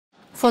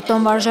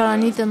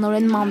Ֆոտոնվարժարանի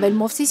տնօրեն Մանվել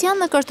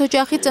Մովսիսյանը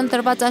կրթօջախից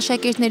ընտրված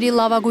աշակերտների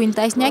լավագույն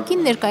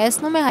տասնյակին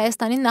ներկայացնում է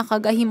Հայաստանի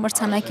նախագահի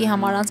մրցանակի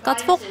համար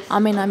անցկացվող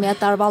ամենամյա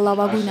տարվա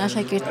լավագույն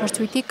աշակերտ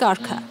մրցույթի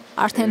կարգը։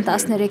 Արդեն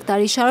 13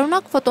 տարի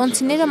շարունակ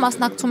ֆոտոնցիները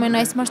մասնակցում են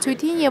այս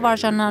մրցույթին եւ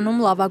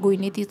արժանանում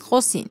լավագույնի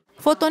տիտղոսին։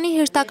 Ֆոտոնի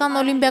հերթական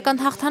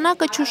օլիմպիական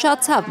հաղթանակը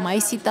չուշացավ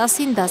մայիսի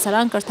 10-ին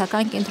դասարան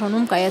կրթական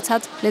կենտրոնում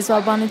կայացած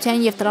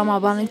լեզվաբանության եւ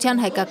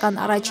տրամաբանության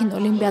հայկական առաջին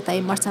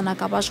օլիմպիադայի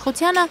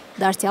մրցանակաբաշխությանը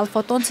դարձյալ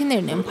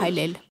ֆոտոնցիներն են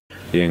փայլել։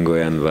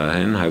 Ենգոյան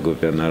Վահեն,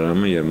 Հակոբյան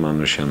Արամը և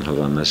Մանուշյան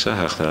Հովհաննեսը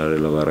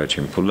հաղթահարելով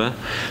առաջին փուլը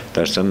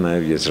դարձան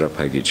նաև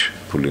եզրափակիչ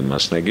փուլի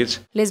մասնակից։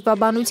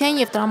 Լեզվաբանության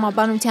և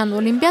տրամաբանության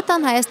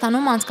օլիմպիադան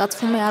Հայաստանում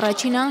անցկացվում է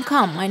առաջին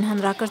անգամ, այն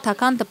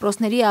հանրակրթական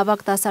դպրոցների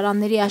ավագ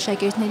դասարանների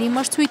աշակերտների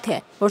մրցույթ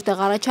է,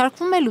 որտեղ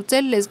առաջարկվում է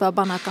լուծել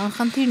լեզվաբանական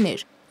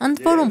խնդիրներ։ Ընդ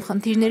որում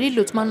խնդիրների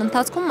լուծման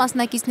ընթացքում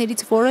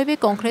մասնակիցներից որևէ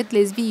կոնկրետ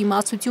լեզվի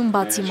իմացություն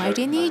բացի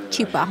մայրենի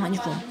չի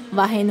պահանջվում։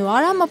 Վահեն ու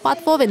Արամը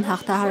պատվով են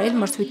հաղթահարել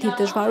մրցույթի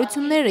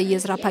դժվարությունները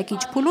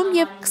եզրափակիչ փուլում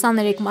և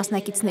 23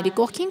 մասնակիցների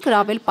կողքին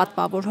գրավել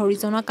պատվավոր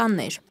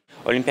հորիզոնականներ։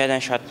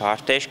 Օլիմպիադան շատ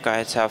բարդ էր,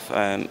 կայացավ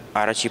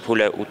առաջի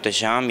փուլը 8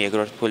 ժամ,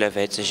 երկրորդ փուլը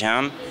 6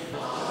 ժամ։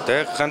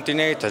 Դե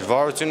խնդիրների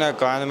դժվարությունը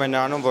կայանում է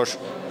նրանում, որ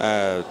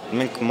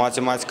մենք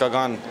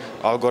մաթեմատիկական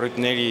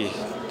ալգորիթմների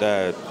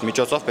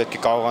միջոցով պետք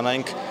է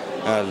կարողանայինք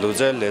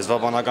լուծել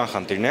լեզվաբանական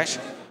խնդիրներ։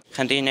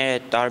 Խնդիրները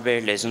տարբեր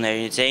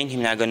լեզուներից էին,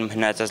 հիմնականում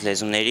հնացած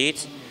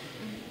լեզուներից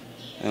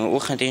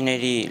ու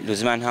խնդիրների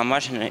լուծման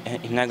համար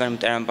հիմնականում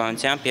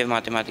տրամաբանությամբ և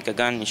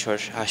մաթեմատիկական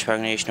ինչ-որ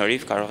հաշվարկների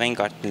շնորհիվ կարող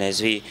էինք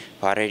լեզվի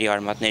բառերի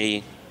արմատների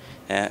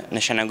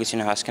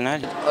նշանակությունը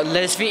հասկանալ։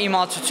 Լեզվի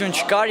իմացություն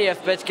չկար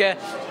և պետք է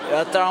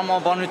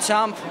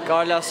տրամաբանությամբ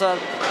կարելի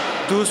ասել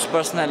դուրս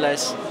բերել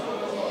այս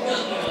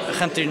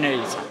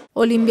խնդիրներից։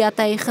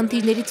 Օլիմպիադայի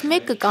խնդիրներից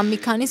մեկը կամ մի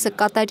քանիսը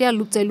կատարյալ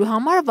լուծելու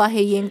համար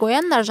Վահե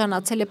Ենգոյանն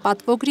արժանացել է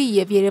պատվոգրի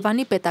և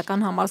Երևանի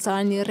պետական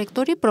համալսարանի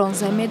ռեկտորի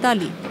բրոնզե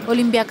մեդալի։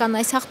 Օլիմպիական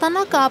այս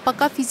հաղթանակը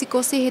ապակա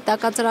ֆիզիկոսի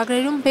հետագա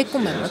ծրագրերում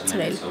բեկում է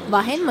մտցրել։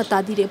 Վահեն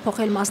մտադիր է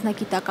փոխել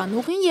մասնագիտական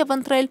ուղին և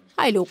ընտրել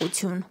այլ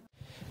ուղղություն։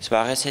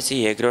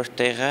 Զբաղեցեցի երկրորդ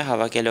տեղը,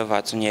 հավաքելով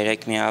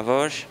 63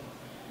 միավոր։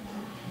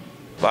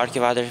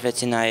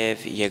 Պարգևատրվեցի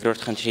նաև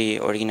երկրորդ խնդրի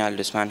օրիգինալ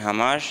լուծման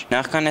համար։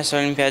 Նախքան այս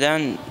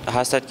օլիմպիադան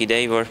հաստատ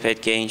գիտեի, որ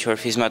պետք է ինչ-որ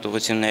ֆիզմատ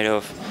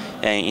ուղղություններով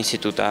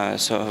ինստիտուտ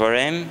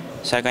սովորեմ,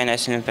 սակայն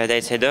այս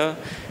օլիմպիադայից հետո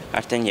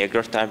արդեն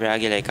երկրորդ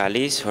տարբերակել է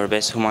գալիս,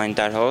 որպես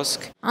հումանիտար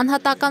հոսք։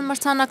 Անհատական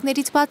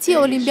մրցանակներից բացի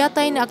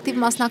օլիմպիադային ակտիվ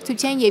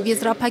մասնակցության և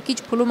եզրափակիչ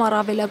փուլում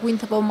առավելագույն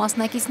թվով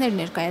մասնակիցներ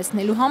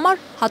ներկայացնելու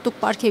համար հատուկ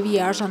պարգևի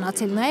է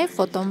արժանացել նաև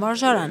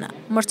ֆոտոնվարժարանը։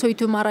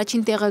 Մրցույթում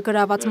առաջին տեղը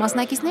գրաված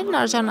մասնակիցներն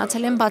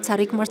արժանացել են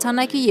բացառիկ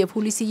մրցանակի և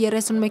հուլիսի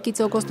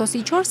 31-ից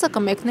օգոստոսի 4-ը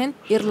կմեկնեն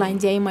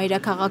Իռլանդիայի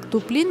մայրաքաղաք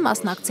Դուբլին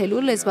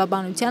մասնակցելու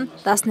լեզվաբանության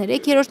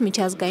 13-րդ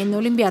միջազգային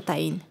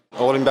օլիմպիադային։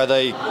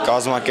 Օլիմպիադայի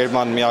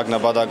կազմակերպման միակ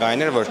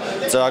նպատակն էր, որ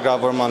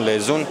ծրագրավորման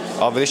լեզուն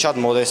ավելի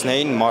շատ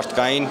մոտեցնեին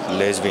մարդկային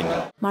լեզվին։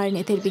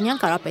 Մարինե Տերբինյան,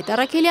 Կարապետ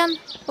Առաքելյան,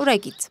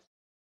 Ուրագից։